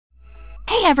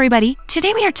Hey everybody,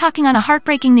 today we are talking on a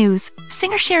heartbreaking news.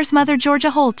 Singer Cher's mother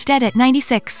Georgia Holt dead at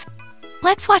 96.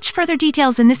 Let's watch further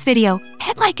details in this video.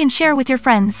 Hit like and share with your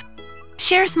friends.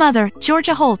 Cher's mother,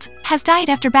 Georgia Holt, has died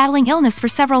after battling illness for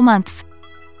several months.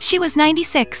 She was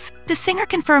 96. The singer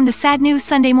confirmed the sad news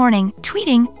Sunday morning,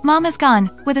 tweeting, "Mama's gone,"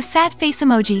 with a sad face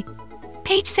emoji.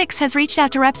 Page 6 has reached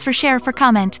out to reps for Cher for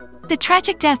comment. The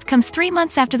tragic death comes 3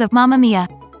 months after the Mamma Mia.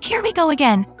 "Here we go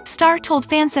again," Star told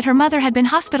fans that her mother had been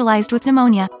hospitalized with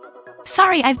pneumonia.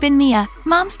 "Sorry, I've been Mia.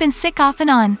 Mom's been sick off and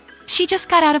on. She just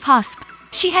got out of hosp.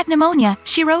 She had pneumonia,"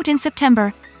 she wrote in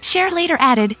September. Cher later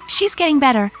added, "She's getting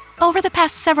better." Over the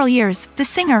past several years, the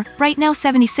singer, right now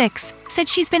 76, said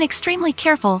she's been extremely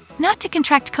careful not to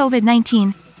contract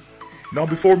COVID-19. Now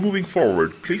before moving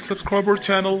forward, please subscribe our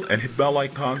channel and hit bell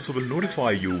icon so we'll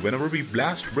notify you whenever we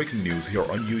blast breaking news here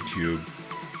on YouTube.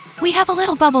 "We have a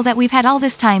little bubble that we've had all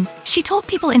this time," she told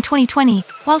People in 2020,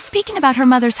 while speaking about her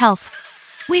mother's health.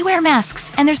 "We wear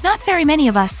masks, and there's not very many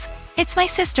of us. It's my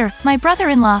sister, my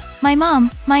brother-in-law, my mom,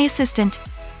 my assistant.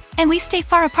 And we stay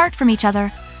far apart from each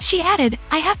other." She added,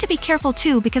 "I have to be careful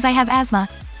too because I have asthma.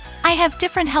 I have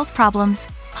different health problems."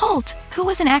 Holt, who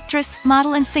was an actress,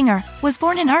 model and singer, was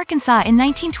born in Arkansas in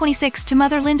 1926 to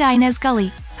mother Linda Inez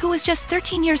Gully, who was just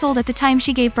 13 years old at the time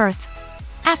she gave birth.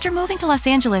 After moving to Los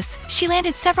Angeles, she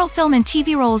landed several film and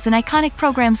TV roles in iconic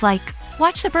programs like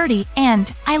Watch the Birdie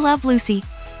and I Love Lucy.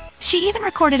 She even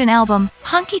recorded an album,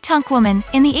 Honky Tonk Woman,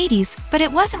 in the 80s, but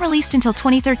it wasn't released until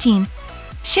 2013.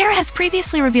 Cher has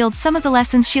previously revealed some of the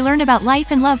lessons she learned about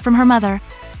life and love from her mother.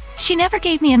 "She never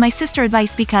gave me and my sister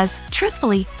advice because,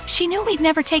 truthfully, she knew we'd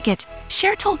never take it,"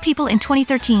 Cher told People in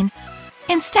 2013.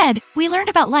 "Instead, we learned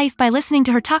about life by listening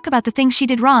to her talk about the things she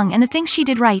did wrong and the things she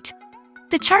did right."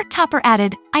 The chart topper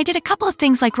added, "I did a couple of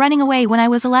things like running away when I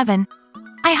was 11.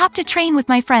 I hopped a train with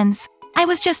my friends. I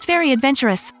was just very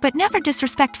adventurous, but never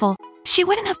disrespectful." She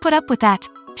wouldn't have put up with that.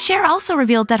 Cher also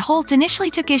revealed that Holt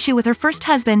initially took issue with her first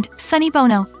husband, Sonny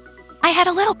Bono. "I had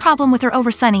a little problem with her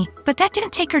over Sonny, but that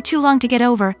didn't take her too long to get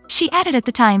over," she added at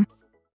the time.